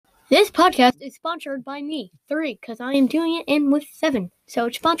This podcast is sponsored by me, 3, because I am doing it in with 7. So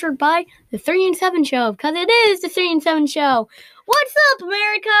it's sponsored by the 3 and 7 show, because it is the 3 and 7 show. What's up,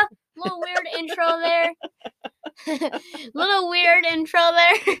 America? Little weird intro there. Little weird intro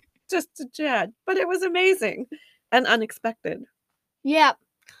there. Just a Chad, but it was amazing and unexpected. Yeah.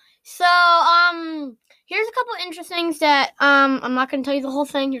 So, here's a couple interesting things that, I'm not going to tell you the whole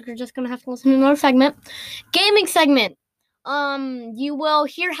thing. You're just going to have to listen to another segment. Gaming segment. You will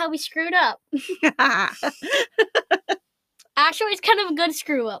hear how we screwed up. Actually, it's kind of a good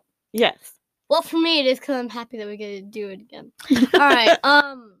screw up. Yes. Well, for me, it is because I'm happy that we get to do it again. All right.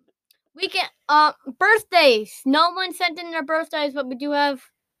 We can birthdays. No one sent in their birthdays, but we do have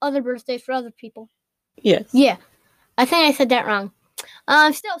other birthdays for other people. Yes. Yeah. I think I said that wrong.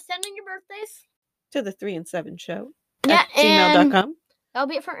 Still, send in your birthdays To the 3 and 7 show. Yeah, at gmail.com. That'll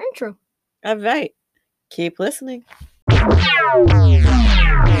be it for our intro. All right. Keep listening.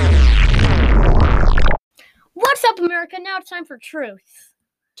 What's up, America? Now it's time for truth.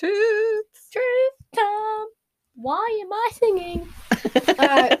 Truth time. Why am I singing?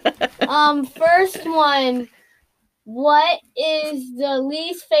 Alright. First one. What is the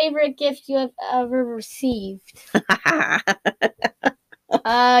least favorite gift you have ever received?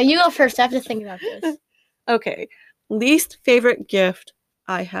 You go first. I have to think about this. Okay. Least favorite gift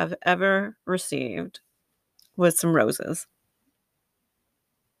I have ever received was some roses.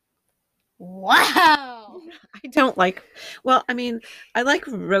 Wow. I don't like, well, I mean, I like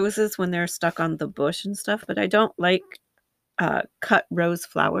roses when they're stuck on the bush and stuff, but I don't like cut rose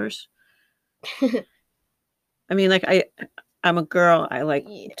flowers. I mean, like, I'm a girl. I like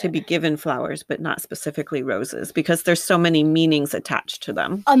to be given flowers, but not specifically roses because there's so many meanings attached to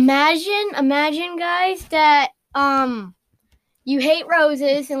them. Imagine, guys, that you hate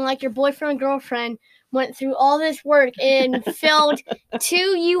roses and like your boyfriend or girlfriend went through all this work and filled 2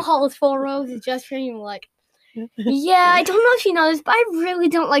 U-Hauls full of roses just for you. Like, yeah, I don't know if you know this, but I really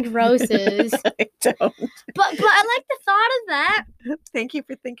don't like roses. I don't. But I like the thought of that. Thank you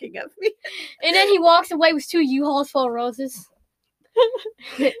for thinking of me. And then he walks away with 2 U-Hauls full of roses.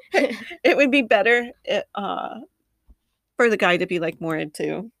 It would be better for the guy to be like more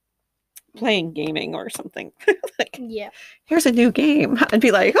into playing gaming or something. Like, yeah, here's a new game. I'd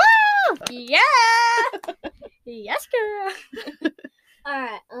be like, ah! Yeah. Yes, girl.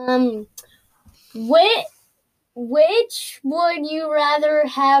 All right. Which would you rather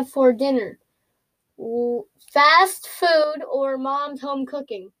have for dinner? Fast food or mom's home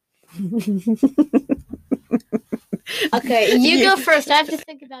cooking? Okay, you go first. I have to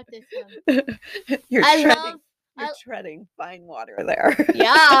think about this one. You're treading fine water there.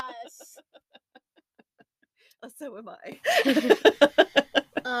 Yes. So am I.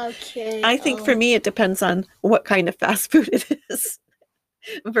 Okay. I think for me, it depends on what kind of fast food it is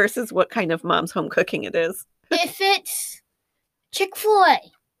versus what kind of mom's home cooking it is. If it's Chick-fil-A.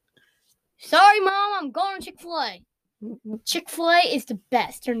 Sorry, Mom, I'm going to Chick-fil-A. Chick-fil-A is the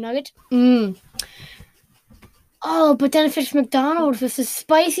best. Their nuggets. Oh, but then if it's McDonald's, this is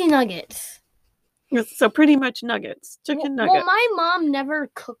spicy nuggets. So pretty much nuggets. Chicken nuggets. Well, my mom never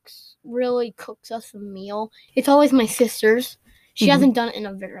really cooks us a meal. It's always my sister's. She hasn't done it in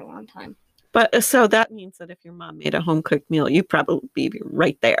a very long time. But so that means that if your mom made a home-cooked meal, you'd probably be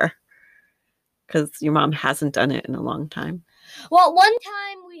right there. Because your mom hasn't done it in a long time. Well, one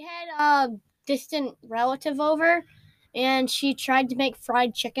time we had a distant relative over, and she tried to make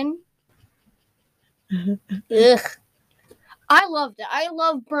fried chicken. Ugh. I loved it. I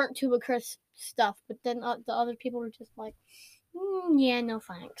love burnt to a crisp stuff, but then the other people were just like, yeah, no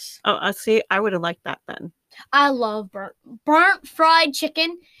thanks. Oh, see, I would have liked that then. I love burnt fried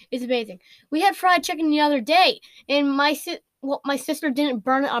chicken is amazing. We had fried chicken the other day, and my sister didn't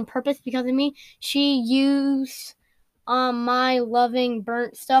burn it on purpose because of me. She used my loving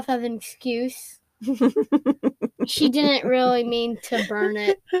burnt stuff as an excuse. She didn't really mean to burn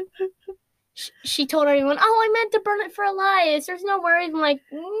it. She told everyone, I meant to burn it for Elias. There's no worries. I'm like,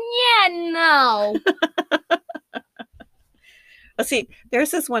 yeah, no. Well, see,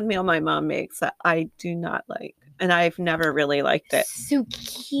 there's this one meal my mom makes that I do not like, and I've never really liked it.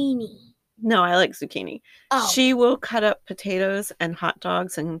 Zucchini. No, I like zucchini. Oh. She will cut up potatoes and hot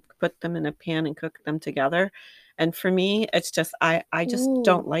dogs and put them in a pan and cook them together. And for me, it's just, I just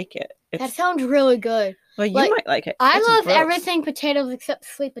don't like it. That sounds really good. Well, you might like it. I love everything potatoes except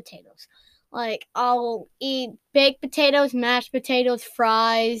sweet potatoes. Like, I'll eat baked potatoes, mashed potatoes,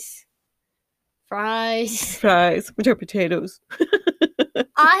 fries. Fries, which are potatoes.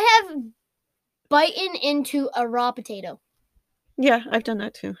 I have bitten into a raw potato. Yeah, I've done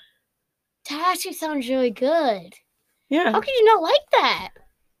that too. That actually sounds really good. Yeah. How could you not like that?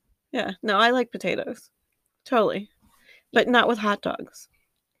 Yeah. No, I like potatoes. Totally. But not with hot dogs.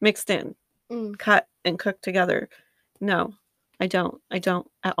 Mixed in. Cut and cooked together. No, I don't. I don't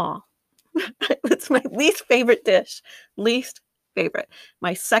at all. It's my least favorite dish. Least favorite.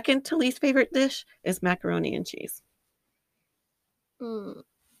 My second to least favorite dish is macaroni and cheese. You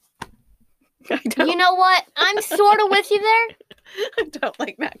know what? I'm sort of with you there. I don't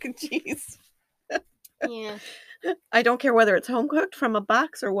like mac and cheese. Yeah. I don't care whether it's home cooked from a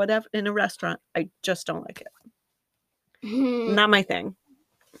box or whatever in a restaurant. I just don't like it. Not my thing.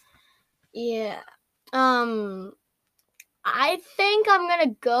 Yeah. I think I'm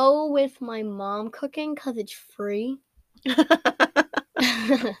gonna go with my mom cooking because it's free.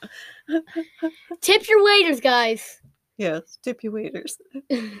 Tip your waiters, guys. Yes, tip your waiters.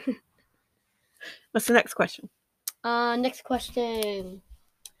 What's the next question? Next question.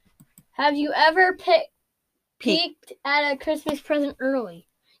 Have you ever peeked at a Christmas present early?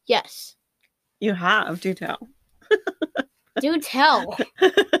 Yes. You have. Do tell. Do tell.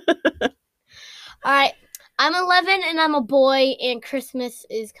 All right. I'm 11 and I'm a boy and Christmas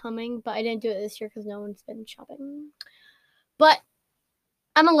is coming, but I didn't do it this year because no one's been shopping. But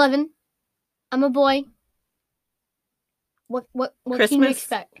I'm 11. I'm a boy. What can you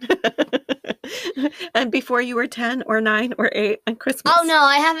expect? And before you were 10 or 9 or 8 on Christmas? Oh, no,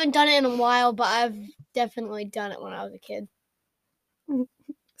 I haven't done it in a while, but I've definitely done it when I was a kid.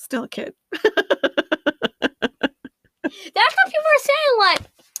 Still a kid. That's what people are saying,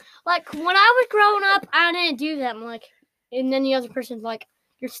 like when I was growing up, I didn't do that. I'm like, and then the other person's like,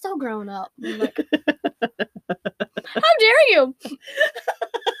 you're still growing up. I'm like, how dare you? I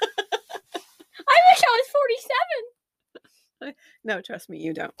wish I was 47. No, trust me,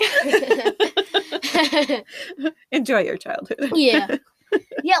 you don't. Enjoy your childhood. Yeah.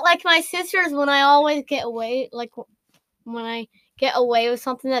 Yeah, like my sisters, when I always get away, like when I get away with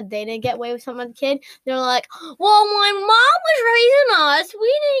something that they didn't get away with something as a kid, they're like, well, my mom was raising us.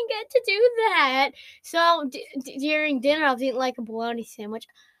 We didn't get to do that. So during dinner, I was eating like a bologna sandwich.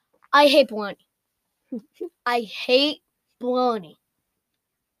 I hate bologna. I hate bologna.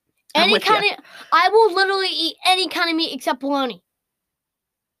 I will literally eat any kind of meat except bologna.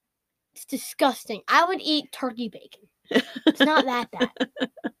 It's disgusting. I would eat turkey bacon. It's not that bad.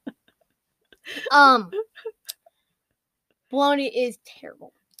 Bologna is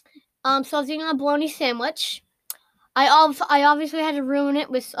terrible. So I was eating a bologna sandwich. I obviously had to ruin it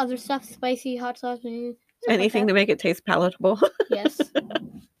with other stuff, spicy, hot sauce, anything to make it taste palatable. Yes.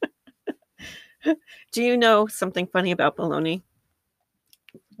 Do you know something funny about bologna?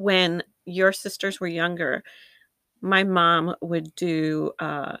 When your sisters were younger, my mom would do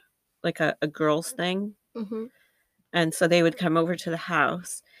like a girls thing. Mm-hmm. And so they would come over to the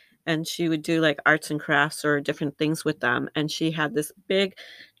house and she would do like arts and crafts or different things with them. And she had this big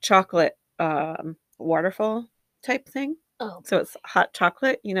chocolate waterfall type thing. Oh. So it's hot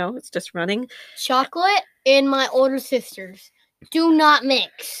chocolate, it's just running. Chocolate and my older sisters do not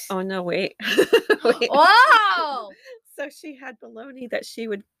mix. Oh, no, wait. Wait. Wow! So she had bologna that she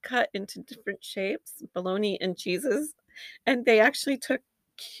would cut into different shapes, bologna and cheeses. And they actually took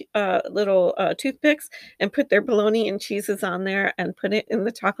little toothpicks and put their bologna and cheeses on there and put it in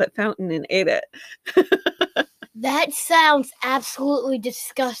the chocolate fountain and ate it. That sounds absolutely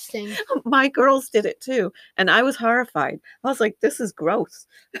disgusting. My girls did it too, and I was horrified. I was like, this is gross.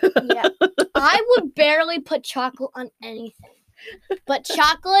 Yeah. I would barely put chocolate on anything. But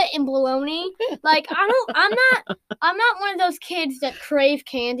chocolate and bologna, like I'm not one of those kids that crave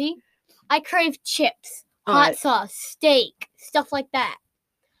candy. I crave chips, hot sauce, steak, stuff like that.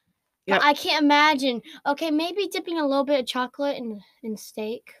 Yep. But I can't imagine. Okay, maybe dipping a little bit of chocolate in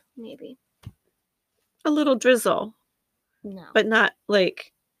steak, maybe. A little drizzle. No. But not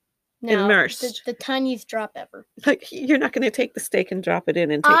like immersed. The tiniest drop ever. Like you're not going to take the steak and drop it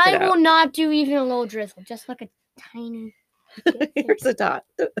in and take it out. I will not do even a little drizzle, just like a tiny. Here's a dot.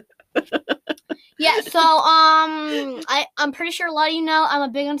 Yeah, so I'm pretty sure a lot of you know I'm a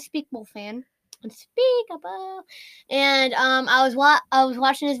big Unspeakable fan. Unspeakable. And I was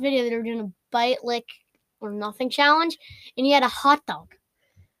watching this video. They were doing a bite, lick, or nothing challenge, and he had a hot dog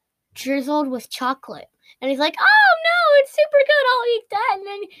drizzled with chocolate. And he's like, oh no, it's super good, I'll eat that. And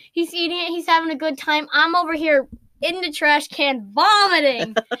then he's eating it, he's having a good time. I'm over here in the trash can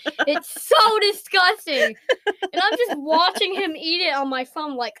vomiting. It's so disgusting. And I'm just watching him eat it on my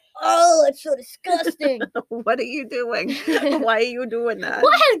phone like, oh, it's so disgusting. What are you doing? Why are you doing that?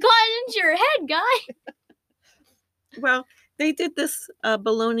 What has gotten into your head, guy? Well, they did this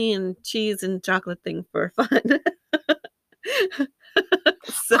bologna and cheese and chocolate thing for fun.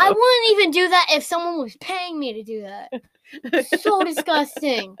 So. I wouldn't even do that if someone was paying me to do that. It's so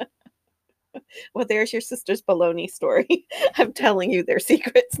disgusting. Well, there's your sister's baloney story. I'm telling you their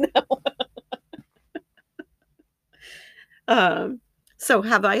secrets now. So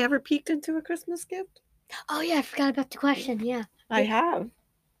have I ever peeked into a Christmas gift? Oh yeah, I forgot about the question. Yeah. I have.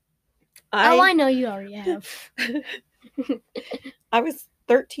 I know you already have. I was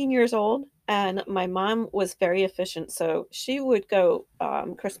 13 years old, and my mom was very efficient, so she would go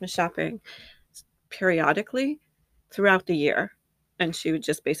Christmas shopping periodically throughout the year, and she would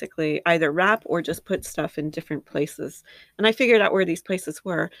just basically either wrap or just put stuff in different places. And I figured out where these places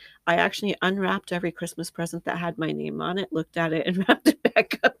were. I actually unwrapped every Christmas present that had my name on it, looked at it, and wrapped it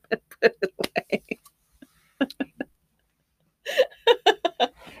back up and put it away.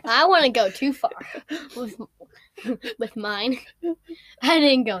 I want to go too far with mine. I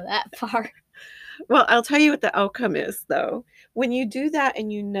didn't go that far. Well, I'll tell you what the outcome is, though. When you do that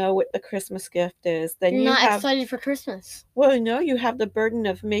and you know what the Christmas gift is, then you're not excited for Christmas. Well, no, you have the burden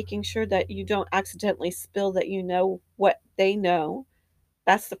of making sure that you don't accidentally spill that you know what they know.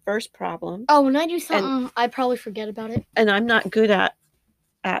 That's the first problem. Oh, when I do something, I probably forget about it. And I'm not good at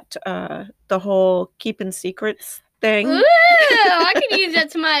the whole keeping secrets thing. Ooh, I can use that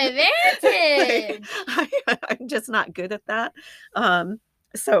to my advantage. I'm just not good at that.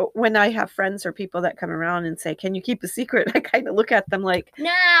 So when I have friends or people that come around and say, "Can you keep a secret?" I kind of look at them like,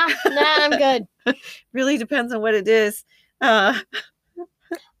 Nah, I'm good. Really depends on what it is. I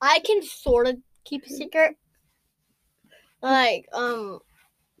can sort of keep a secret. Like,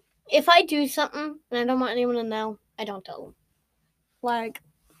 if I do something and I don't want anyone to know, I don't tell them. Like,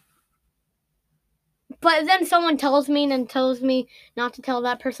 but then someone tells me and then tells me not to tell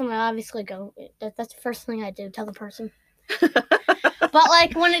that person, I obviously go. That's the first thing I do, tell the person. But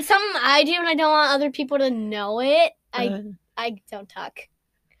like when it's something I do and I don't want other people to know it, I don't talk.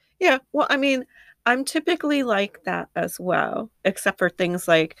 Yeah, well, I mean, I'm typically like that as well, except for things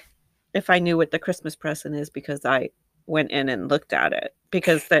like if I knew what the Christmas present is because I went in and looked at it,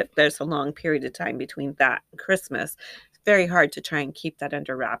 because there's a long period of time between that and Christmas. It's very hard to try and keep that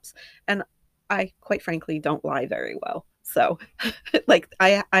under wraps. And I, quite frankly, don't lie very well. So, like,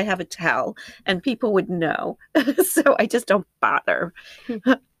 I have a tell, and people would know. So I just don't bother.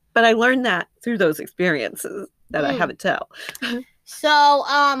 But I learned that through those experiences that I have a tell. So,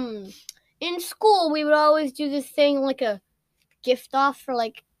 in school, we would always do this thing, like a gift off for,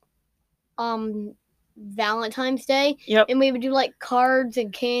 like, Valentine's Day. Yep. And we would do, like, cards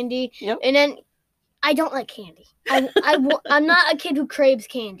and candy. Yep. And then I don't like candy. I'm not a kid who craves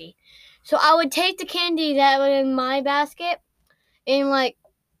candy. So I would take the candy that was in my basket and, like,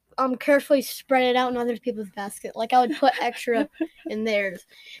 carefully spread it out in other people's basket. Like, I would put extra in theirs.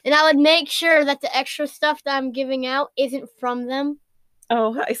 And I would make sure that the extra stuff that I'm giving out isn't from them.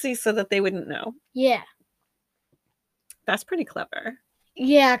 Oh, I see. So that they wouldn't know. Yeah. That's pretty clever.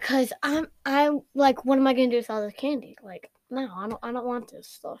 Yeah, because I'm like, what am I going to do with all this candy? Like, no, I don't want this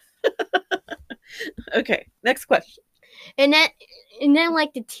stuff. Okay, next question. And then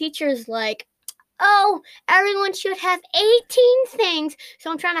like the teacher's like, oh, everyone should have 18 things. So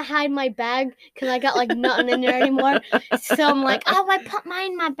I'm trying to hide my bag because I got like nothing in there anymore. So I'm like, oh, I put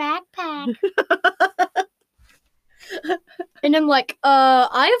mine in my backpack. And I'm like,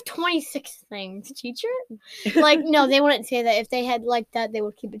 I have 26 things, teacher. Like, no, they wouldn't say that. If they had like that, they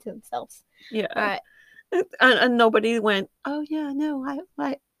would keep it to themselves. Yeah. All right. And nobody went, oh yeah, no,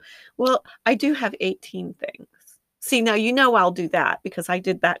 I well, I do have 18 things. See, now you know I'll do that because I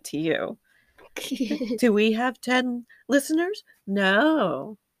did that to you. Do we have 10 listeners?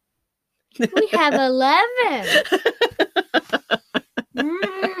 No. We have 11.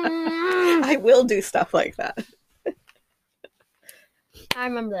 I will do stuff like that. I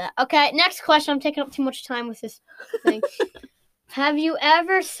remember that. Okay, next question. I'm taking up too much time with this thing. Have you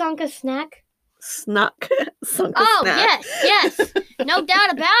ever sunk a snack? Sunk a snack. Yes. No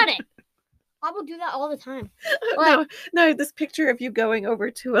doubt about it. I will do that all the time. Like, no, this picture of you going over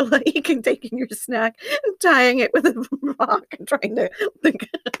to a lake and taking your snack and tying it with a rock and trying to think.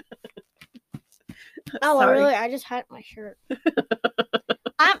 Oh, really? I just had my shirt.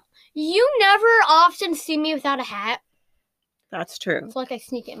 You never often see me without a hat. That's true. It's like I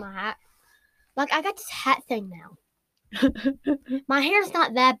sneak it in my hat. Like, I got this hat thing now. My hair's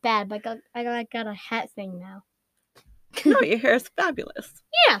not that bad, but I got a hat thing now. No, your hair is fabulous.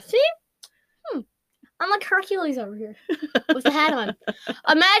 Yeah, see? I'm like Hercules over here with a hat on.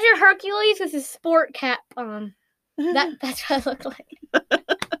 Imagine Hercules with his sport cap on. That's what I look like.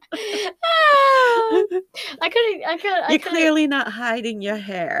 You're clearly not hiding your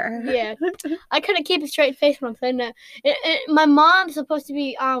hair. Yeah, I couldn't keep a straight face when I'm saying that. My mom's supposed to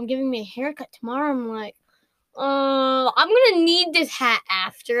be giving me a haircut tomorrow. I'm like, I'm gonna need this hat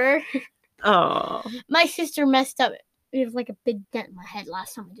after. Oh. My sister messed up. It was like a big dent in my head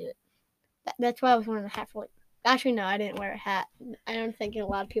last time I did it. That's why I was wearing a hat for like. Actually, no, I didn't wear a hat. I don't think a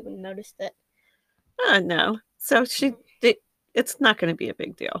lot of people noticed it. No. So it's not going to be a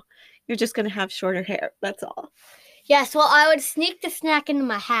big deal. You're just going to have shorter hair. That's all. Yes, well, I would sneak the snack into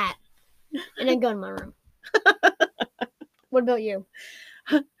my hat and then go to my room. What about you?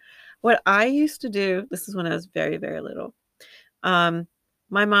 What I used to do, this is when I was very, very little.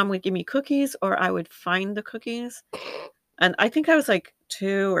 My mom would give me cookies, or I would find the cookies. And I think I was like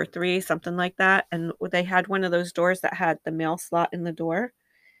 2 or 3, something like that. And they had one of those doors that had the mail slot in the door.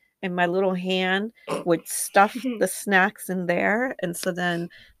 And my little hand would stuff the snacks in there. And so then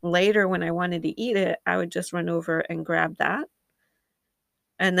later when I wanted to eat it, I would just run over and grab that.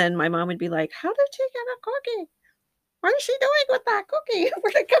 And then my mom would be like, how did she get a cookie? What is she doing with that cookie?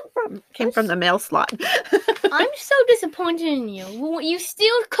 Where'd it come from? Came from the mail slot. I'm so disappointed in you. You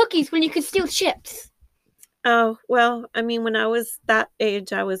steal cookies when you could steal chips. Oh, well, I mean, when I was that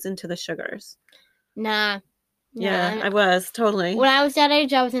age, I was into the sugars. Nah. Yeah, I was, totally. When I was that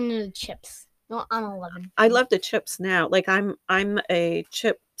age, I was into the chips. No, I'm 11. I love the chips now. Like, I'm a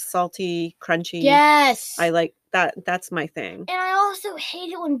chip, salty, crunchy. Yes. I like that. That's my thing. And I also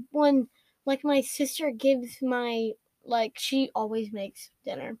hate it when like, my sister gives my, like, she always makes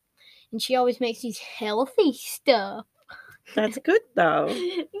dinner. And she always makes these healthy stuff. That's good, though.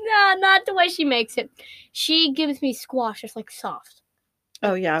 Nah, not the way she makes it. She gives me squash. It's, like, soft.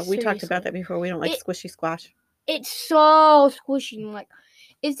 Oh, yeah. We Seriously. talked about that before. We don't like squishy squash. It's so squishy. I'm like,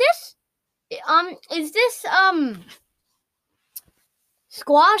 is this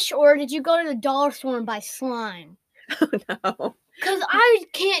squash, or did you go to the dollar store and buy slime? Oh, no. Because I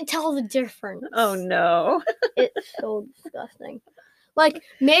can't tell the difference. Oh, no. It's so disgusting. Like,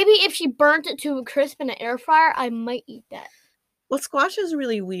 maybe if she burnt it to a crisp in an air fryer, I might eat that. Well, squash is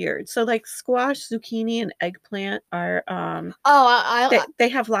really weird. So, like, squash, zucchini, and eggplant are they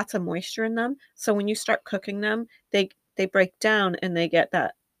have lots of moisture in them. So when you start cooking them, they break down and they get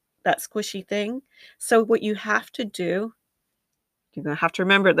that squishy thing. So what you have to do, you're gonna have to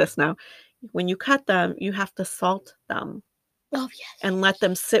remember this now. When you cut them, you have to salt them. Oh, yes. And let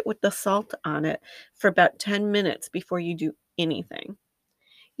them sit with the salt on it for about 10 minutes before you do anything.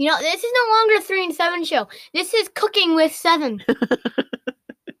 You know, this is no longer a 3 and 7 show. This is Cooking with 7.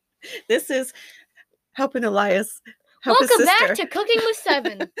 This is helping Elias help Welcome his sister. back to Cooking with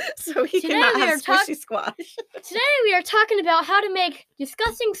 7. So he cannot have squishy squash. Today we are talking about how to make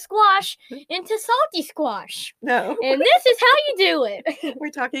disgusting squash into salty squash. No. And this is how you do it. We're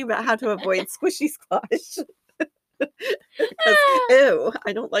talking about how to avoid squishy squash. Because, ew,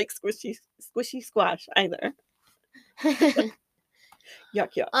 I don't like squishy squash either.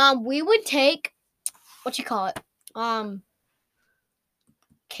 Yuck, yuck. We would take,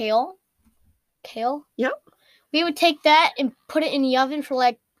 kale. Yep. We would take that and put it in the oven for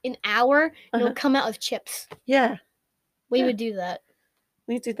like an hour, and it would come out with chips. Yeah. We would do that.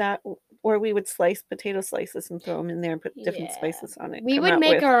 We do that, or we would slice potato slices and throw them in there and put different spices on it. We would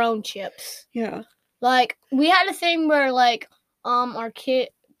make our own chips. Yeah. Like, we had a thing where, like, our kid,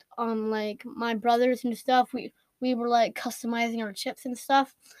 like, my brothers and stuff, we were, like, customizing our chips and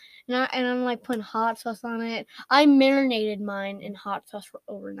stuff. And I'm, like, putting hot sauce on it. I marinated mine in hot sauce for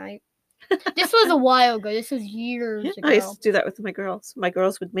overnight. This was a while ago. This was years ago. I used to do that with my girls. My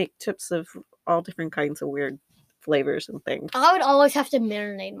girls would make chips of all different kinds of weird flavors and things. I would always have to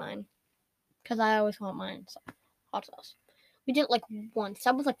marinate mine. Because I always want mine. So, hot sauce. We did it, like, once.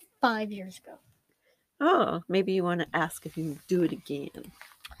 That was, like, 5 years ago. Oh, maybe you want to ask if you do it again.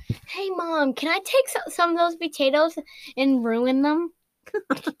 Hey, Mom, can I take some of those potatoes and ruin them?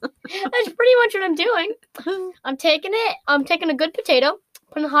 That's pretty much what I'm doing. I'm taking a good potato,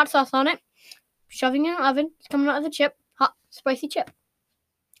 putting hot sauce on it, shoving it in the oven, it's coming out of the chip, hot, spicy chip.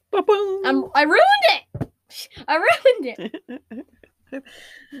 I ruined it!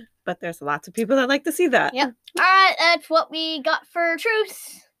 But there's lots of people that like to see that. Yep. All right, that's what we got for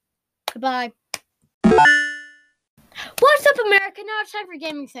truce. Goodbye. What's up, America? Now it's time for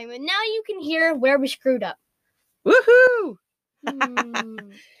gaming segment. Now you can hear where we screwed up. Woohoo!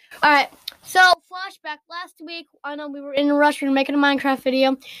 Alright, so flashback. Last week, I know we were in a rush. We were making a Minecraft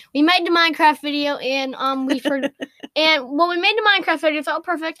video. We made the Minecraft video, and and when we made the Minecraft video, it felt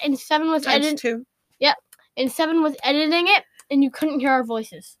perfect. And 7 was editing. Yep, and 7 was editing it, and you couldn't hear our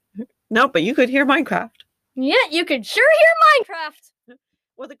voices. No, but you could hear Minecraft. Yeah, you could sure hear Minecraft.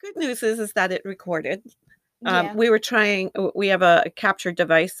 Well, the good news is that it recorded. Yeah. We have a capture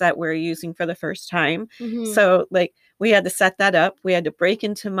device that we're using for the first time. Mm-hmm. So, like, we had to set that up. We had to break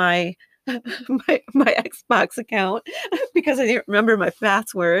into my my Xbox account because I didn't remember my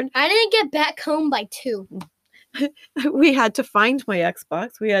password. I didn't get back home by 2. We had to find my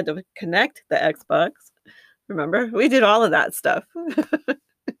Xbox. We had to connect the Xbox. Remember? We did all of that stuff.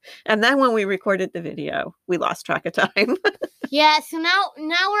 And then when we recorded the video, we lost track of time. Yeah, so now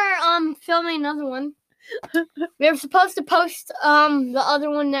we're filming another one. We were supposed to post the other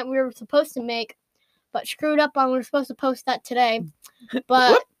one that we were supposed to make, but screwed up on. We were supposed to post that today.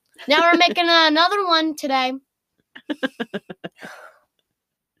 But now we're making another one today.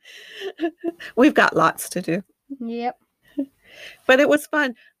 We've got lots to do. Yep. But it was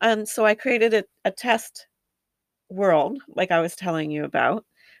fun. So I created a test world, like I was telling you about.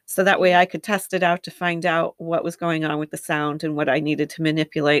 So that way I could test it out to find out what was going on with the sound and what I needed to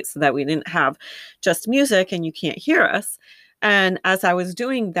manipulate so that we didn't have just music and you can't hear us. And as I was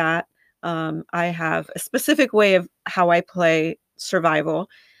doing that, I have a specific way of how I play survival.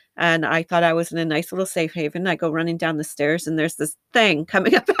 And I thought I was in a nice little safe haven. I go running down the stairs and there's this thing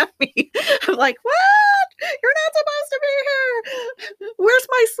coming up at me. I'm like, what? You're not supposed to be here. Where's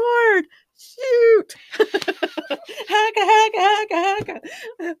my sword? Shoot. Hacka.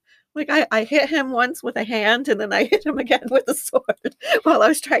 Like I hit him once with a hand and then I hit him again with a sword while I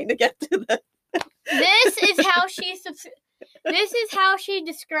was trying to get to the... This is how she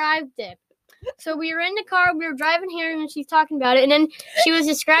described it. So we were in the car, we were driving here, and she's talking about it, and then she was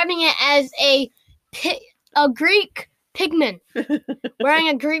describing it as a Greek pigman wearing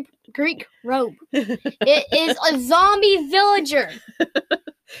a Greek robe. It is a zombie villager.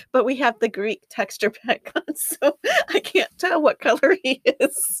 But we have the Greek texture pack on, so I can't tell what color he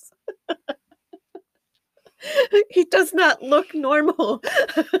is. He does not look normal.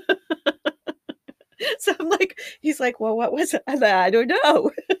 So I'm like, he's like, well, what was it? I don't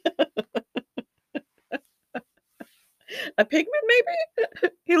know. A pigman,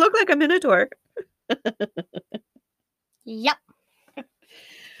 maybe? He looked like a minotaur. Yep.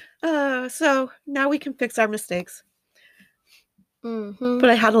 So now we can fix our mistakes. Mm-hmm. But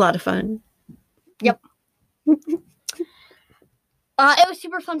I had a lot of fun. Yep. It was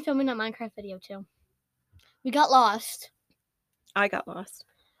super fun filming that Minecraft video, too. We got lost. I got lost.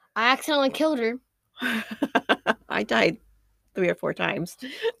 I accidentally killed her. I died 3 or 4 times.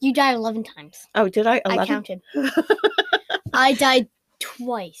 You died 11 times. Oh, did I? 11? I counted. I died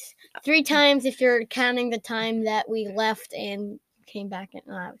twice. 3 times if you're counting the time that we left and came back and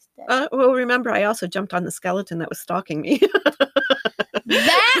I was dead. Well, remember, I also jumped on the skeleton that was stalking me.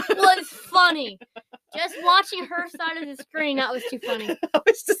 That was funny. Just watching her side of the screen, that was too funny. I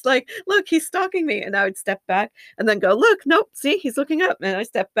was just like, look, he's stalking me. And I would step back and then go, look, nope, see, he's looking up. And I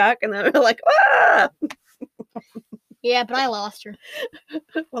step back and then I'm like, ah! Yeah, but I lost her.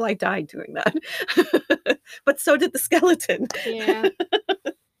 Well, I died doing that. But so did the skeleton. Yeah.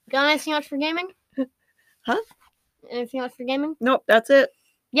 Got anything else for gaming? Huh? Anything else for gaming? Nope, that's it.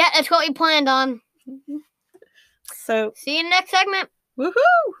 Yeah, that's what we planned on. So, see you in the next segment. Woohoo!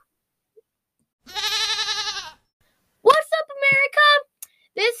 What's up, America?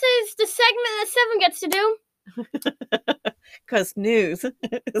 This is the segment that Seven gets to do. Because news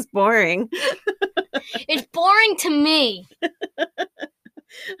is boring. It's boring to me.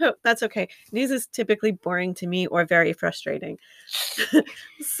 Oh, that's okay. News is typically boring to me or very frustrating.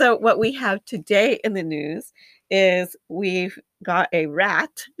 So what we have today in the news is we've got a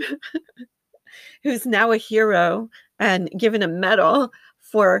rat who's now a hero and given a medal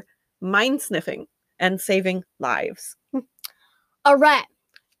for mine sniffing and saving lives. A rat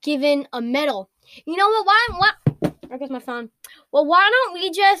given a medal. You know what? Why? There goes my phone. Well, why don't we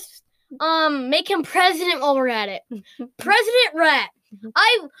just make him president while we're at it? President Rat.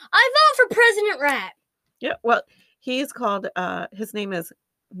 I vote for President Rat. Yeah. Well, he's called. His name is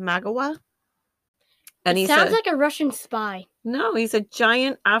Magawa. And he sounds like a Russian spy. No, he's a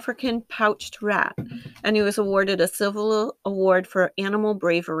giant African pouched rat, and he was awarded a civil award for animal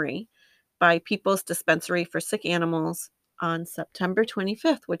bravery by People's Dispensary for Sick Animals on September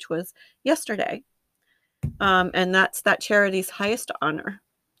 25th, which was yesterday. And that's that charity's highest honor.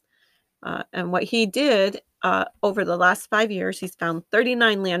 And what he did over the last 5 years, he's found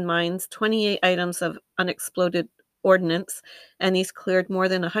 39 landmines, 28 items of unexploded ordnance, and he's cleared more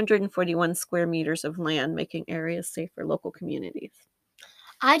than 141 square meters of land, making areas safe for local communities.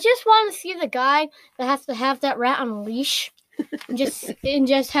 I just want to see the guy that has to have that rat on a leash and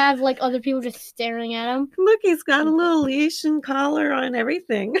just have like other people just staring at him. Look, he's got a little leash and collar on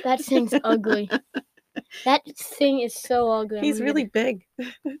everything. That thing's ugly. That thing is so ugly. He's really big.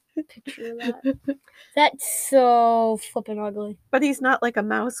 Picture of that. That's so flippin' ugly. But he's not like a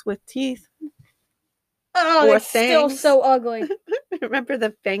mouse with teeth. Oh, or that's still fangs. so ugly. Remember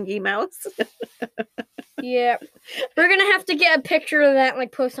the fangy mouse? Yeah. We're going to have to get a picture of that and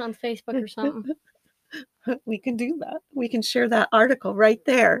like post on Facebook or something. We can do that. We can share that article right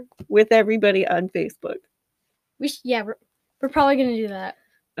there with everybody on Facebook. We're probably going to do that.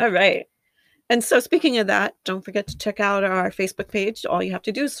 All right. And so speaking of that, don't forget to check out our Facebook page. All you have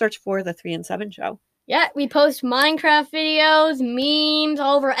to do is search for the 3 and 7 show. Yeah, we post Minecraft videos, memes,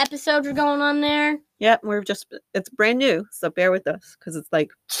 all of our episodes are going on there. Yeah, it's brand new, so bear with us because it's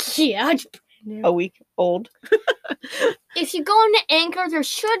like it's brand new. A week old. If you go into Anchor, there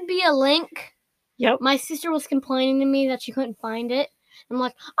should be a link. Yep. My sister was complaining to me that she couldn't find it. I'm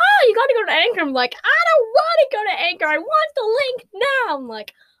like, oh, you got to go to Anchor. I'm like, I don't want to go to Anchor. I want the link now. I'm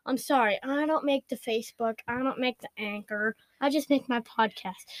like, I'm sorry. I don't make the Facebook. I don't make the Anchor. I just make my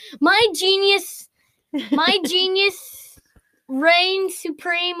podcast. My genius reigns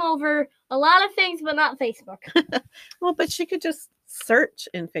supreme over a lot of things, but not Facebook. Well, but she could just search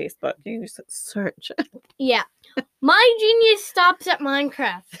in Facebook. You just search. Yeah. My genius stops at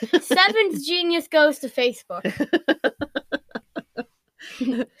Minecraft. 7's genius goes to Facebook.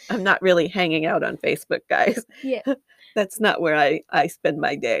 I'm not really hanging out on Facebook, guys. Yeah. That's not where I spend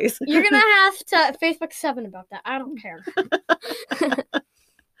my days. You're going to have to Facebook 7 about that. I don't care.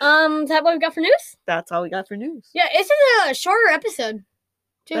 Is that what we got for news? That's all we got for news. Yeah, this is a shorter episode,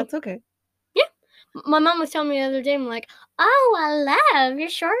 too. That's okay. Yeah. My mom was telling me the other day, I'm like, oh, I love your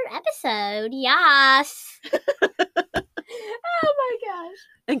short episode. Yes. Oh, my gosh.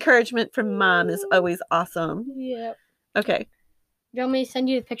 Encouragement from Mom is always awesome. Yeah. Okay. Do you want me to send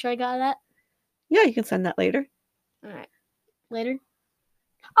you the picture I got of that? Yeah, you can send that later. All right. Later?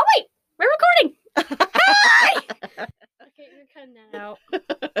 Oh, wait. We're recording. Hi! Okay, you're cutting that out.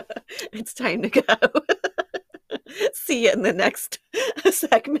 It's time to go. See you in the next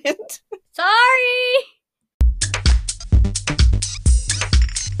segment. Sorry!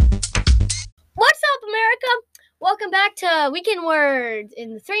 What's up, America? Welcome back to Weekend Words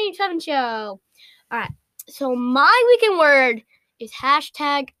in the 3 and 7 show. Alright, so my weekend word is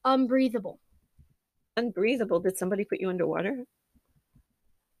 #unbreathable. Unbreathable? Did somebody put you underwater?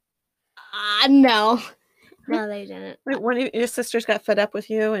 No. No, they didn't. Like one of your sisters got fed up with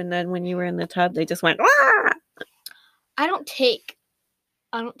you, and then when you were in the tub, they just went, "Wah!" I don't take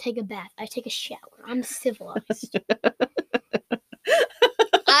a bath. I take a shower. I'm civilized.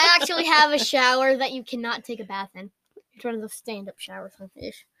 I actually have a shower that you cannot take a bath in. It's one of those stand-up showers on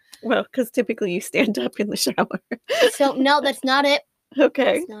fish. Well, because typically you stand up in the shower. So, no, that's not it.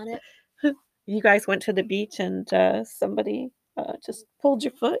 Okay. That's not it. You guys went to the beach and somebody just pulled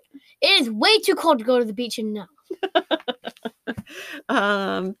your foot? It is way too cold to go to the beach and no.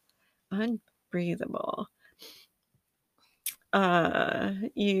 Unbreathable.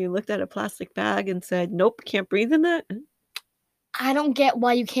 You looked at a plastic bag and said, nope, can't breathe in that? I don't get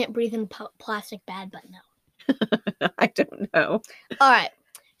why you can't breathe in a plastic bag, but no. I don't know. All right.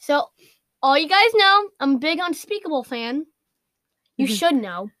 So, all you guys know, I'm a big Unspeakable fan. You should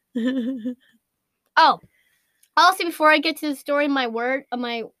know. Oh, also, before I get to the story, my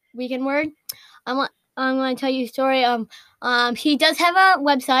weekend word, I'm going to tell you a story. He does have a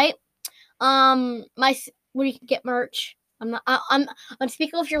website. Where you can get merch. I'm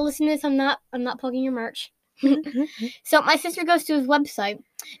Unspeakable. If you're listening to this, I'm not plugging your merch. So my sister goes to his website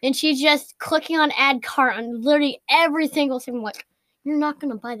and she's just clicking on add cart on literally every single thing. I'm like, you're not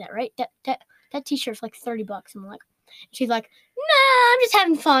gonna buy that, right? That t-shirt's like $30. I'm like, she's like, nah, I'm just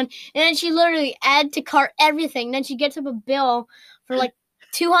having fun. And then she literally add to cart everything. Then she gets up a bill for like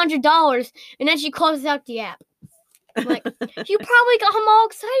 $200, and then she closes out the app. I'm like, you probably got him all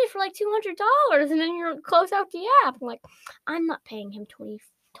excited for like $200, and then you're close out the app. I'm like, I'm not paying him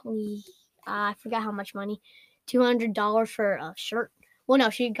I forgot how much money, $200 for a shirt. Well,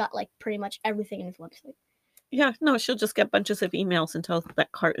 no, she got like pretty much everything in his website. Yeah, no, she'll just get bunches of emails until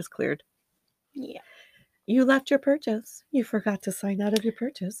that cart is cleared. Yeah. You left your purchase. You forgot to sign out of your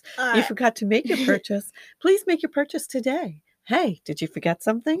purchase. All You right. forgot to make your purchase. Please make your purchase today. Hey, did you forget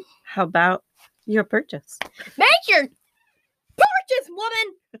something? How about your purchase? Make your purchase,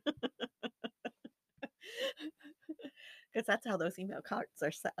 woman! Because that's how those email carts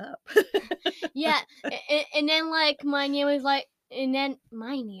are set up. Yeah, and then like my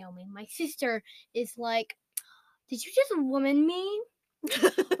sister is like, did you just woman me? We're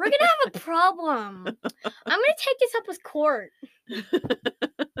gonna have a problem. I'm gonna take this up with court.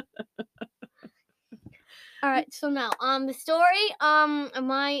 All right, so now the story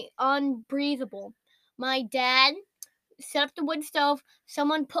my unbreathable. My dad set up the wood stove.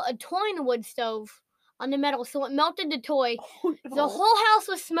 Someone put a toy in the wood stove on the metal, so it melted the toy. Oh, no. The whole house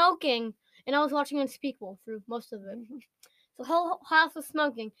was smoking, and I was watching Unspeakable through most of it. So the whole house was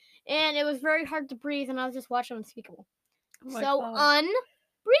smoking, and it was very hard to breathe, and I was just watching Unspeakable. So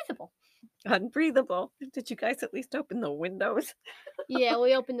unbreathable. Unbreathable. Did you guys at least open the windows? Yeah,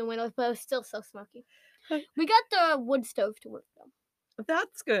 we opened the windows, but it was still so smoky. We got the wood stove to work, though.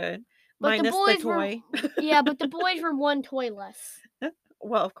 That's good. But minus the toy. Yeah, but the boys were one toy less.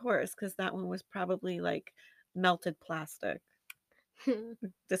 Well, of course, because that one was probably like melted plastic.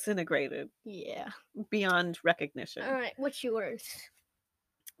 Disintegrated. Yeah. Beyond recognition. All right, what's yours?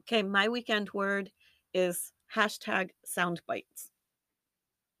 Okay, my weekend word is #soundbites.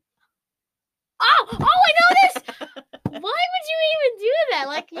 Oh, I know this! Why would you even do that?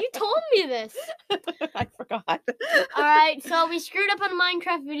 Like, you told me this. I forgot. All right, so we screwed up on a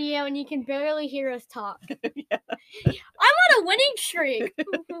Minecraft video, and you can barely hear us talk. Yeah. I'm on a winning streak.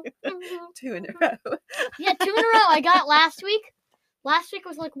 2 in a row. Yeah, 2 in a row. I got it last week. Last week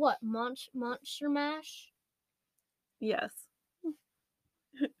was like what? Monster Mash? Yes.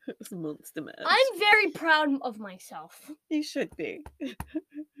 It was Monster Mash. I'm very proud of myself. You should be.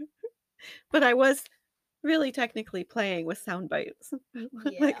 But I was really technically playing with sound bites. Yeah.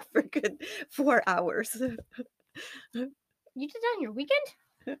 Like for good 4 hours. You did that on your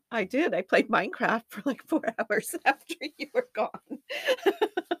weekend? I did. I played Minecraft for like 4 hours after you were gone.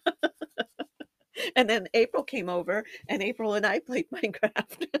 And then April came over, and April and I played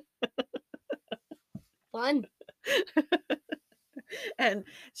Minecraft. Fun. And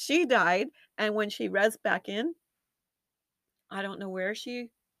she died, and when she res back in, I don't know where she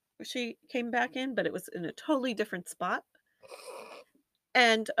came back in, but it was in a totally different spot.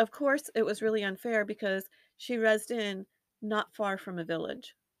 And of course, it was really unfair because she resed in not far from a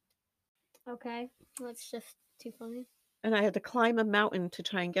village. Okay, that's just too funny. And I had to climb a mountain to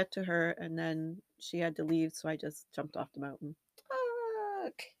try and get to her, and then she had to leave, so I just jumped off the mountain.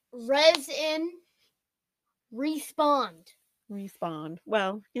 Fuck. Res in, respawned. Respawn.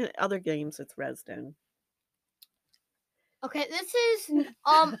 Well, in other games it's resed in. Okay, this is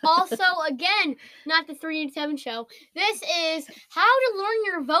also again not the 3 and 7 show. This is how to learn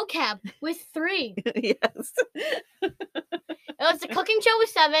your vocab with 3. Yes. It was the cooking show with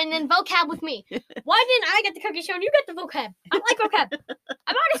 7 and vocab with me. Why didn't I get the cooking show and you get the vocab? I like vocab.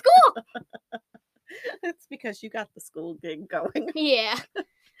 I'm out of school. It's because you got the school gig going. Yeah.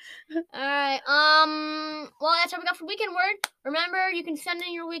 All right. Well, that's all we got for weekend word. Remember, you can send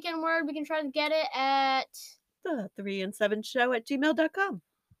in your weekend word. We can try to get it at the 3 and 7 show at gmail.com.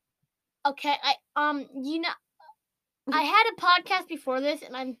 Okay. I had a podcast before this,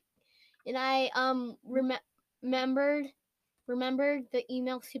 and I remembered the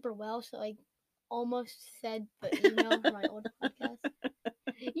email super well, so I almost said the email for my old podcast.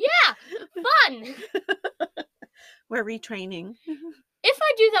 Yeah, fun. We're retraining. If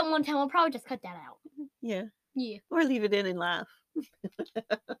I do that one time, I'll probably just cut that out. Yeah. Yeah. Or leave it in and laugh.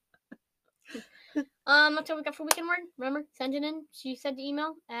 That's all we got for weekend word. Remember, send it in. She said the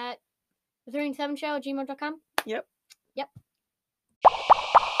email at the 3 and 7 show at gmail.com. Yep.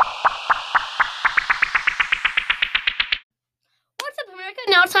 What's up, America?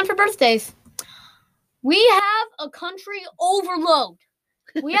 Now it's time for birthdays. We have a country overload.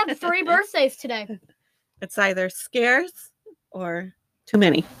 We have 3 birthdays today. It's either scarce or too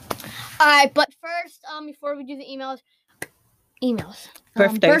many. All right, but first, before we do the emails.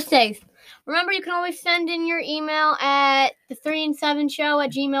 Birthdays. Remember, you can always send in your email at the 3 and 7 show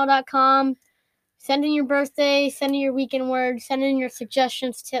at gmail.com. Send in your birthday, send in your weekend word, send in your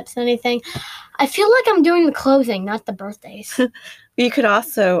suggestions, tips, anything. I feel like I'm doing the closing, not the birthdays. You could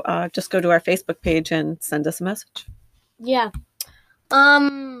also just go to our Facebook page and send us a message. Yeah.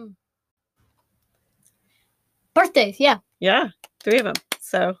 Birthdays, yeah. Yeah, 3 of them.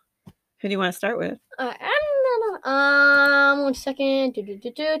 So, who do you want to start with? 1 second.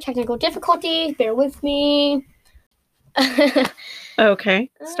 Technical difficulties. Bear with me. Okay,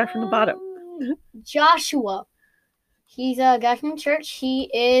 start from the bottom. Joshua. He's a guy from church. He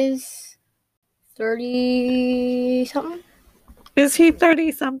is 30-something. Is he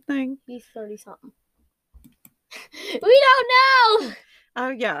 30-something? He's 30-something. We don't know. Oh,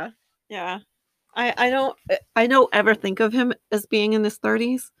 yeah. Yeah. I don't ever think of him as being in his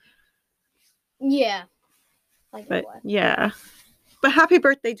 30s. Yeah. But yeah. But happy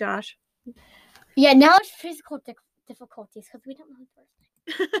birthday, Josh. Yeah, now it's physical difficulties because we don't know his birthday.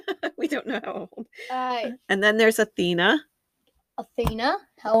 We don't know how old. And then there's Athena. Athena,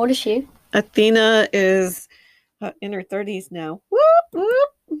 how old is she? Athena is in her 30s now. Whoop,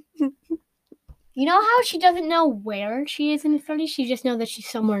 whoop. You know how she doesn't know where she is in the 30s? She just knows that she's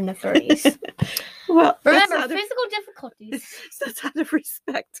somewhere in the 30s. Well, remember, physical difficulties. That's out of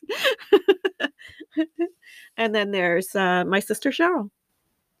respect. And then there's my sister Cheryl.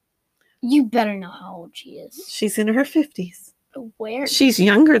 You better know how old she is. She's in her 50s. Where? She's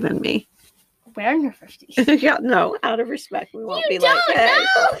younger than me. Where in her 50s? Yeah, no, out of respect. We won't you be don't like, hey.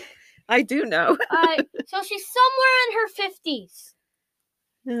 know! I do know. So she's somewhere in her 50s.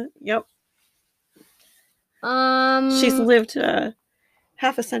 Yep. She's Um, lived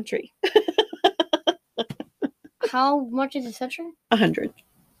half a century. How much is a century? 100.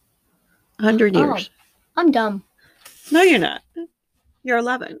 100 years. Oh, I'm dumb. No, you're not. You're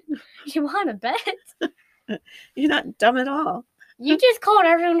 11. You want to bet? You're not dumb at all. You just called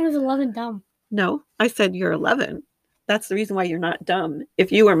everyone who's 11 dumb. No, I said you're 11. That's the reason why you're not dumb.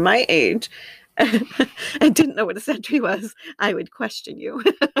 If you were my age and didn't know what a century was, I would question you.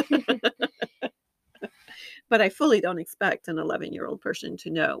 But I fully don't expect an 11-year-old person to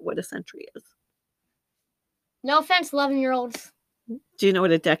know what a century is. No offense, 11-year-olds. Do you know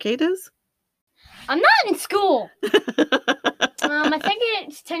what a decade is? I'm not in school. I think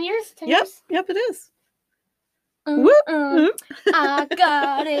it's 10 years. 10 years? Yep, it is. I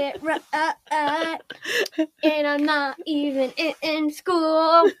got it right. And I'm not even in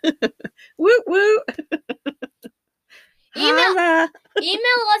school. Woo woo. Email us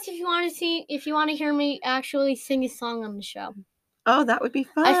if you want to hear me actually sing a song on the show. Oh, that would be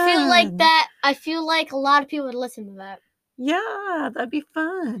fun. I feel like a lot of people would listen to that. Yeah, that'd be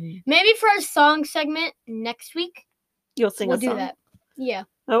fun. Maybe for a song segment next week. You'll sing a song? We'll do that. Yeah.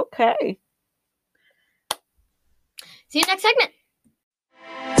 Okay. See you next segment.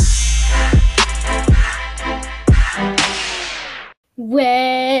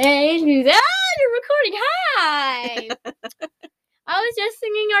 Wait, you're recording. Hi. I was just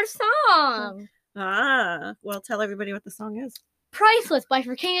singing our song. Well, tell everybody what the song is. Priceless by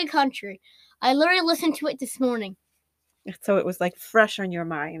For King and Country. I literally listened to it this morning. So it was like fresh on your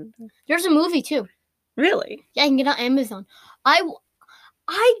mind. There's a movie too. Really? Yeah, you can get it on Amazon. I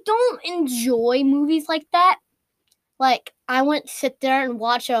don't enjoy movies like that. Like, I wouldn't sit there and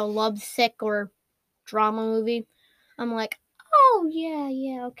watch a lovesick or drama movie. I'm like, oh,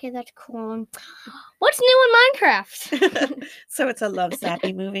 yeah, okay, that's cool. What's new in Minecraft? So it's a love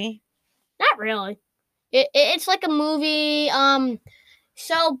sappy movie? Not really. It's like a movie.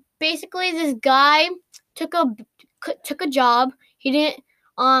 So basically, this guy took a job. He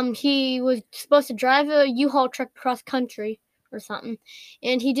was supposed to drive a U-Haul truck across country or something,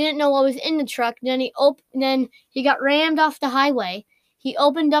 and he didn't know what was in the truck. Then he got rammed off the highway. He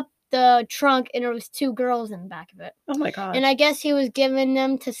opened up the trunk, and there was 2 girls in the back of it. Oh my god! And I guess he was giving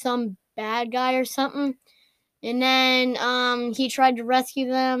them to some bad guy or something. And then he tried to rescue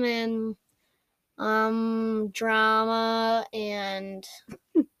them, and drama and.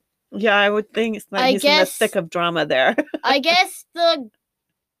 Yeah, I would think he's in the thick of drama there. I guess the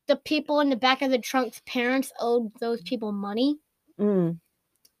people in the back of the trunk's parents owed those people money. And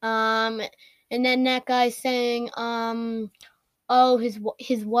then that guy saying,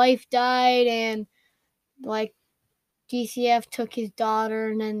 his wife died, and like DCF took his daughter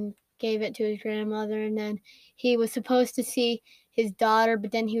and then gave it to his grandmother, and then he was supposed to see his daughter,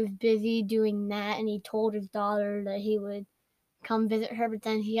 but then he was busy doing that, and he told his daughter that he would come visit her, but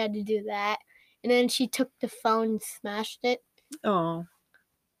then he had to do that, and then she took the phone and smashed it. Oh.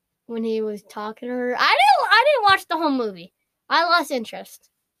 When he was talking to her. I didn't watch the whole movie. I lost interest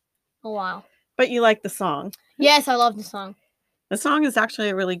a while. But you like the song? Yes, I love the song. The song is actually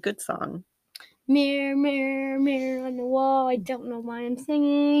a really good song. Mirror, mirror, mirror on the wall. I don't know why I'm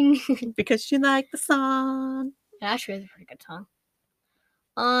singing. Because you like the song. It actually is a pretty good song.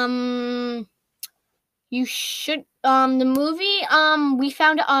 You should the movie we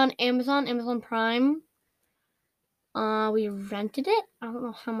found it on Amazon Prime. We rented it. I don't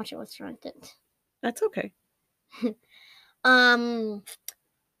know how much it was to rent it. That's okay. But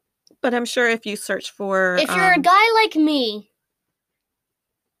I'm sure if you search for... If you're a guy like me,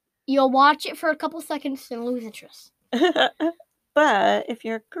 you'll watch it for a couple seconds and lose interest. But if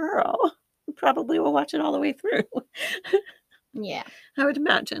you're a girl, you probably will watch it all the way through. Yeah. I would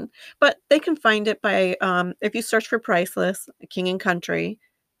imagine. But they can find it by... if you search for Priceless, King and Country,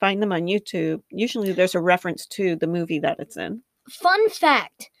 find them on YouTube. Usually there's a reference to the movie that it's in. Fun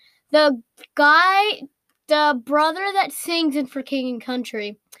fact. The brother that sings in For King and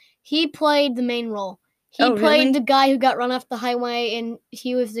Country, he played the main role. He played the guy who got run off the highway, and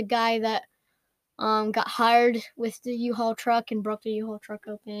he was the guy that got hired with the U-Haul truck and broke the U-Haul truck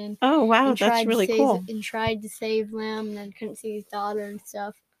open. Oh, wow. That's really cool. And tried to save them, and then couldn't see his daughter and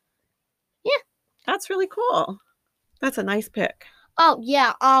stuff. Yeah. That's really cool. That's a nice pick. Oh,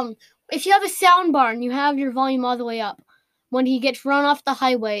 yeah. If you have a sound bar and you have your volume all the way up, when he gets run off the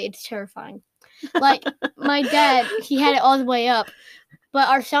highway, it's terrifying. Like, my dad, he had it all the way up. But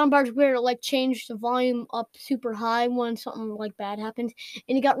our soundbar's weird. It, like, changed the volume up super high when something, like, bad happened.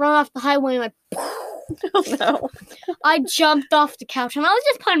 And he got run off the highway and, like, oh, no. I jumped off the couch and I was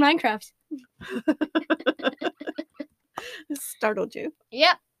just playing Minecraft. It startled you.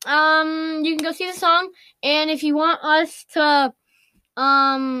 Yep. You can go see the song. And if you want us to,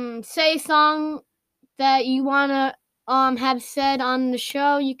 say a song that you want to, have said on the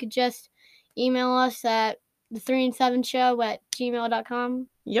show, you could just email us at the3and7show@gmail.com.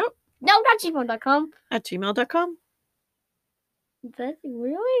 Yep. No, not gmail.com. At gmail.com.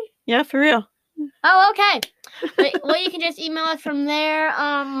 Really? Yeah, for real. Oh, okay. Well, you can just email us from there.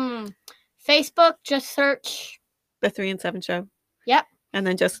 Facebook, just search The 3 and 7 Show. Yep. And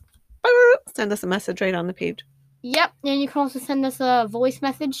then just send us a message right on the page. Yep. And you can also send us a voice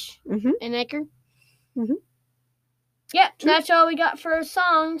message in Anchor. Mm-hmm. Yep. True. That's all we got for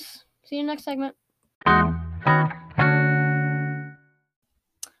songs. See you next segment.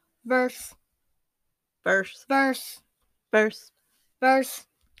 Verse.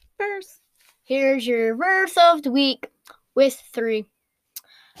 Here's your verse of the week with 3.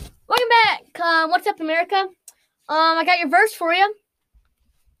 Welcome back. What's up, America? I got your verse for you.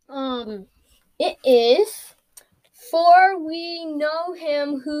 It is, "For we know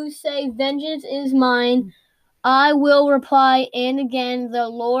him who say, vengeance is mine. I will reply, and again the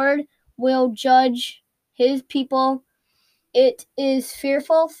Lord will judge his people. It is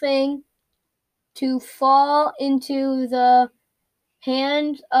fearful thing to fall into the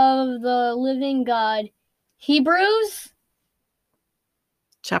hands of the living God." Hebrews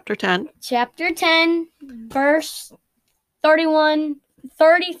Chapter 10. Verse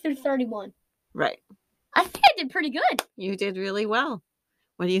 30 through 31. Right. I think I did pretty good. You did really well.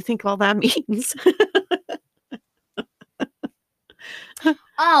 What do you think all that means?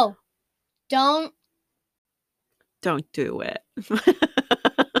 Oh, don't do it.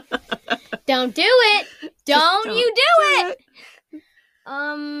 Don't do it. Don't you do it.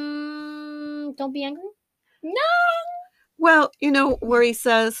 Don't be angry. No. Well, you know where he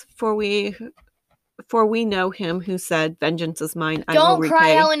says, for we know him who said, vengeance is mine, I will repay. Don't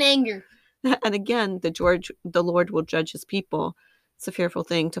cry out in anger. And again, the Lord will judge his people. It's a fearful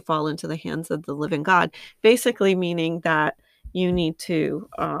thing to fall into the hands of the living God. Basically meaning that you need to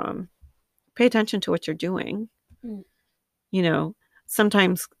pay attention to what you're doing. You know,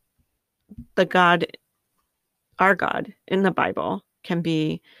 sometimes our God in the Bible can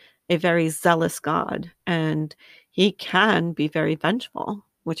be a very zealous God, and he can be very vengeful,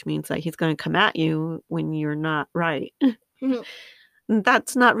 which means that he's going to come at you when you're not right.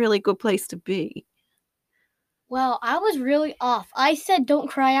 That's not really a good place to be. Well, I was really off. I said don't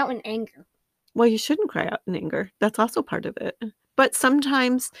cry out in anger. Well, you shouldn't cry out in anger. That's also part of it. But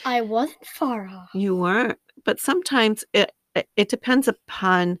sometimes... I wasn't far off. You weren't. But sometimes it depends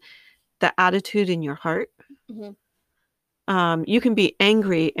upon the attitude in your heart. You can be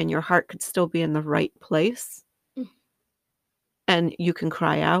angry and your heart could still be in the right place. And you can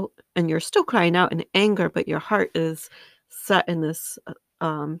cry out, and you're still crying out in anger, but your heart is set in this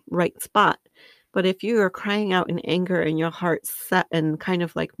right spot. But if you are crying out in anger and your heart's set in kind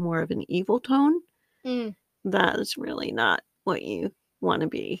of like more of an evil tone, that is really not what you want to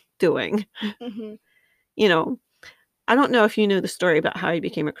be doing. You know, I don't know if you know the story about how you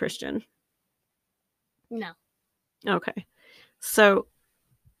became a Christian. No. Okay. So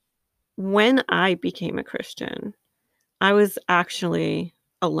when I became a Christian, I was actually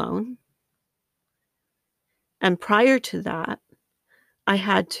alone. And prior to that, I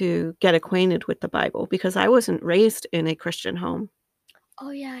had to get acquainted with the Bible because I wasn't raised in a Christian home.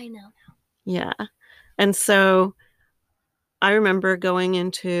 Oh, yeah, I know now. Yeah. And so I remember going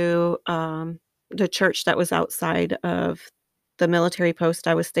into the church that was outside of the military post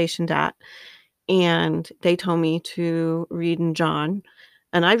I was stationed at. And they told me to read in John.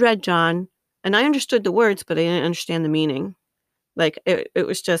 And I read John, and I understood the words, but I didn't understand the meaning. Like, it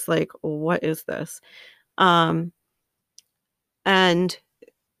was just like, what is this? And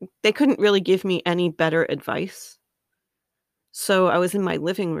they couldn't really give me any better advice. So I was in my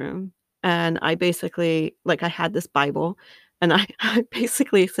living room, and I basically, like, I had this Bible, and I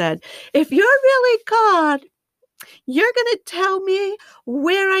basically said, if you're really God, you're going to tell me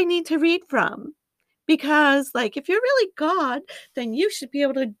where I need to read from. Because, like, if you're really God, then you should be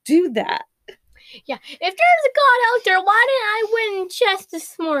able to do that. Yeah. If there's a God out there, why didn't I win chess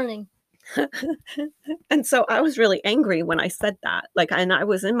this morning? And so I was really angry when I said that. Like, and I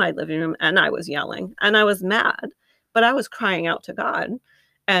was in my living room and I was yelling and I was mad, but I was crying out to God.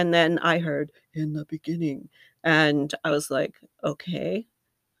 And then I heard in the beginning, and I was like, okay.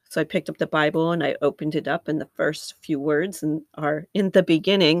 So I picked up the Bible and I opened it up, and the first few words are in the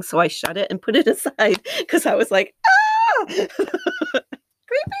beginning. So I shut it and put it aside because I was like, ah, creepy.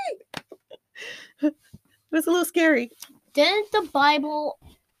 It was a little scary. Didn't the Bible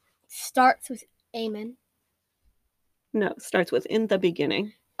starts with amen? No, it starts with in the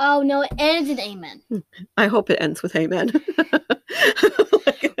beginning. Oh, no, it ends in amen. I hope it ends with amen.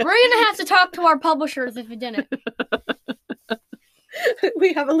 We're going to have to talk to our publishers if it didn't.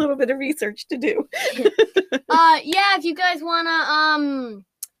 We have a little bit of research to do. Yeah, if you guys want to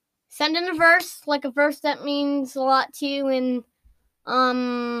send in a verse, like a verse that means a lot to you, and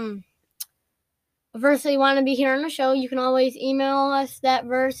a verse that you want to be here on the show, you can always email us that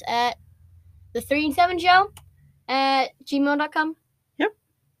verse at the3and7show@gmail.com. Yep.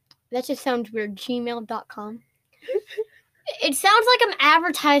 That just sounds weird, gmail.com. It sounds like I'm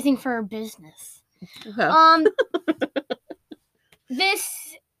advertising for a business. Well.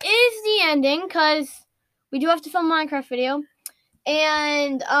 This is the ending, because we do have to film a Minecraft video.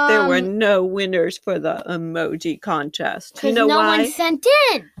 And there were no winners for the emoji contest. You know no why? one sent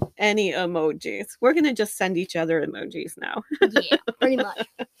in any emojis. We're gonna just send each other emojis now. Yeah, pretty much.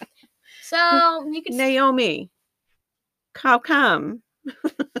 So you could Naomi, how come?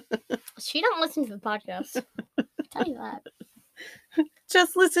 She don't listen to the podcast. I'll tell you that.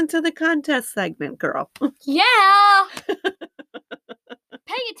 Just listen to the contest segment, girl. Yeah.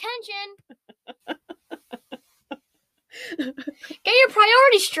 Pay attention. Get your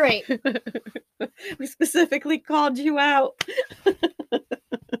priorities straight. We specifically called you out.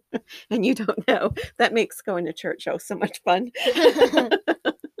 And you don't know. That makes going to church so much fun.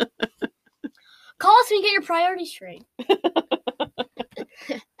 Call us when you get your priorities straight.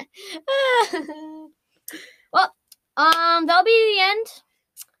 Well, that'll be the end.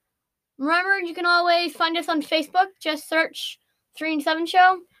 Remember, you can always find us on Facebook. Just search 3 and 7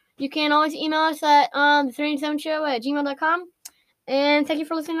 Show. You can always email us at 3and7show@gmail.com. And thank you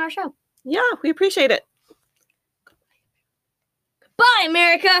for listening to our show. Yeah, we appreciate it. Bye,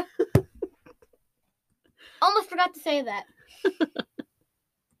 America. Almost forgot to say that.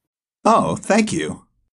 Oh, thank you.